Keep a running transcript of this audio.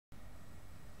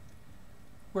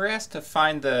We're asked to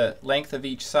find the length of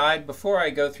each side. Before I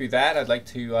go through that, I'd like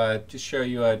to just show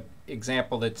you an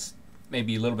example that's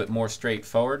maybe a little bit more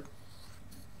straightforward.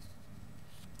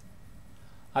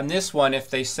 On this one, if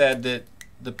they said that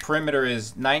the perimeter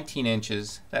is 19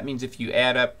 inches, that means if you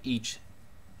add up the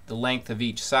length of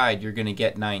each side, you're going to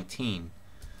get 19.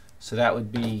 So that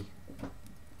would be,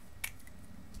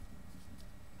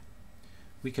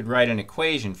 we could write an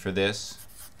equation for this.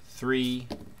 3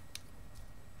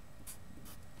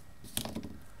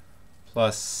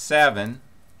 plus 7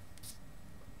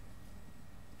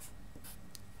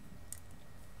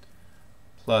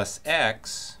 plus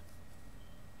x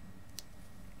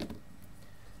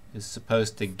is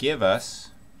supposed to give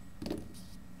us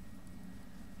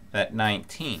that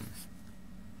 19.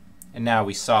 And now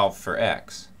we solve for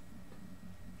x.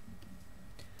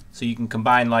 So you can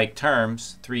combine like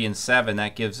terms, 3 and 7,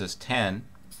 that gives us 10.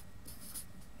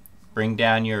 Bring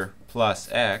down your plus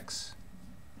x.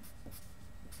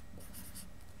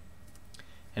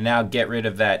 And now get rid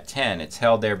of that 10. It's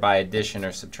held there by addition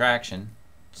or subtraction.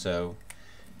 So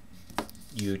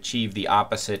you achieve the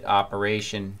opposite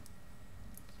operation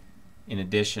in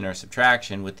addition or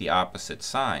subtraction with the opposite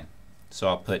sign. So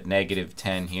I'll put negative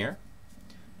 10 here,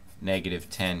 negative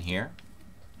 10 here.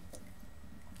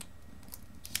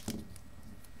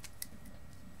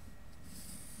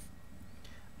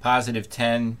 Positive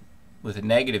 10 with a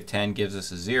negative 10 gives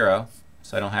us a 0,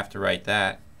 so I don't have to write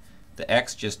that. The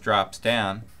x just drops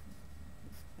down,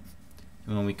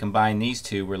 and when we combine these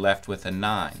two, we're left with a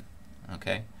 9.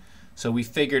 Okay? So we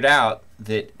figured out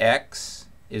that x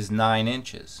is 9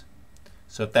 inches.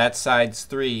 So if that side's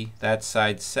 3, that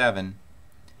side's 7,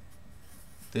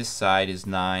 this side is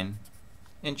 9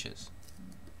 inches.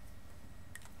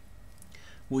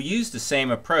 We'll use the same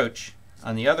approach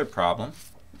on the other problem.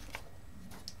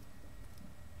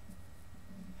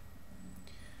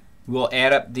 We'll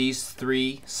add up these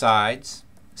 3 sides,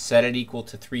 set it equal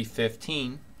to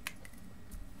 315.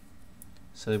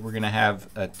 So we're going to have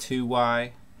a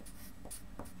 2y,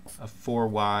 a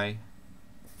 4y,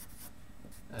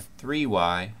 a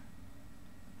 3y,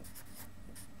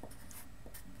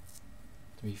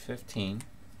 315.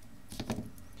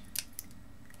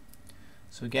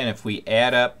 So again, if we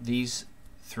add up these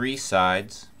 3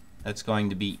 sides, that's going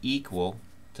to be equal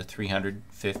to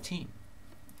 315.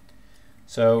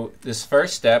 So this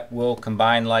first step, we'll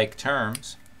combine like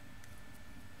terms.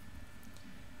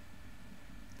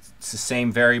 It's the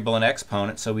same variable and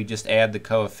exponent, so we just add the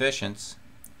coefficients.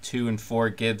 2 and 4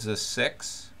 gives us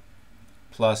 6,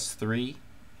 plus 3,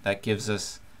 that gives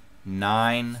us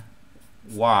 9y.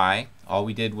 All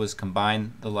we did was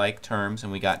combine the like terms,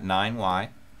 and we got 9y.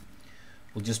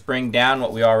 We'll just bring down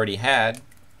what we already had,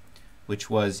 which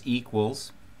was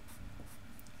equals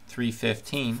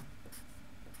 315.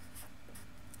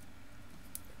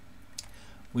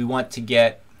 We want to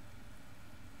get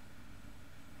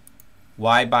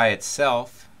y by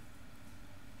itself,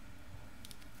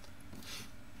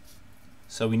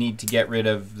 so we need to get rid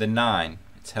of the 9.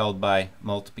 It's held by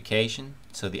multiplication,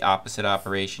 so the opposite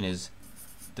operation is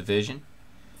division.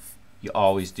 You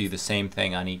always do the same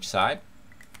thing on each side.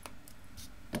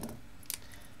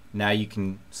 Now you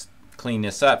can clean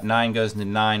this up. 9 goes into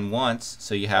 9 once,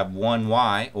 so you have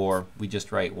 1y, or we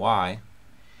just write y,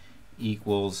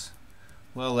 equals,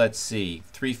 well, let's see,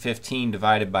 315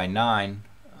 divided by 9.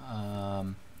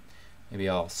 Maybe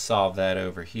I'll solve that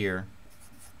over here.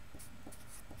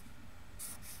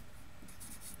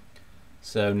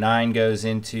 So 9 goes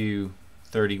into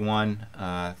 31.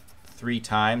 3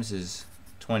 times is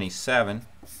 27.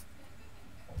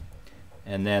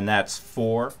 And then that's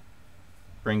 4.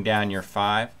 Bring down your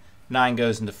 5. 9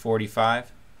 goes into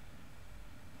 45.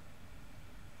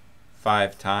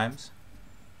 5 times.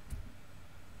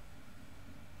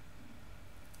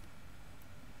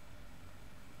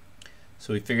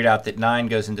 So we figured out that 9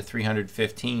 goes into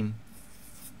 315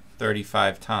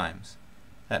 35 times.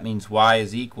 That means y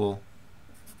is equal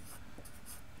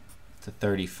to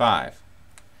 35.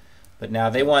 But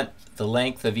now they want the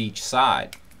length of each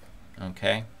side.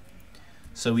 Okay?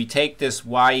 So we take this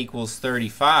y equals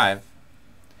 35,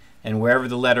 and wherever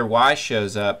the letter y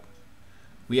shows up,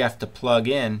 we have to plug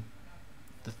in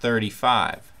the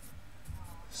 35.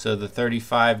 So the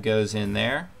 35 goes in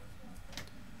there.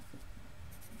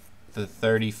 The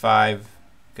 35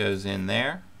 goes in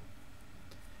there,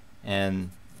 and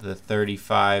the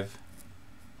 35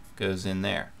 goes in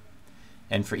there.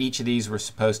 And for each of these, we're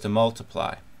supposed to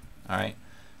multiply. All right.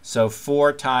 So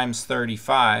 4 times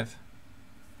 35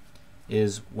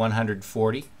 is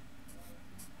 140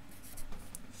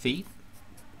 feet.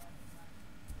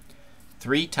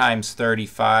 3 times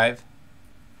 35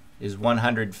 is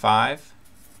 105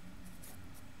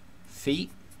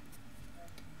 feet.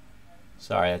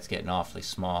 Sorry, that's getting awfully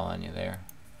small on you there.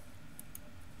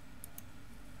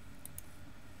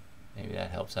 Maybe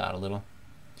that helps out a little.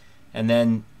 And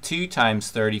then 2 times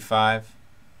 35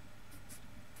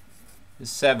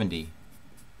 is 70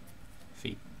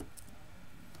 feet.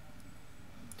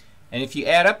 And if you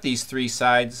add up these three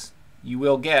sides, you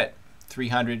will get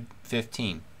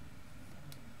 315.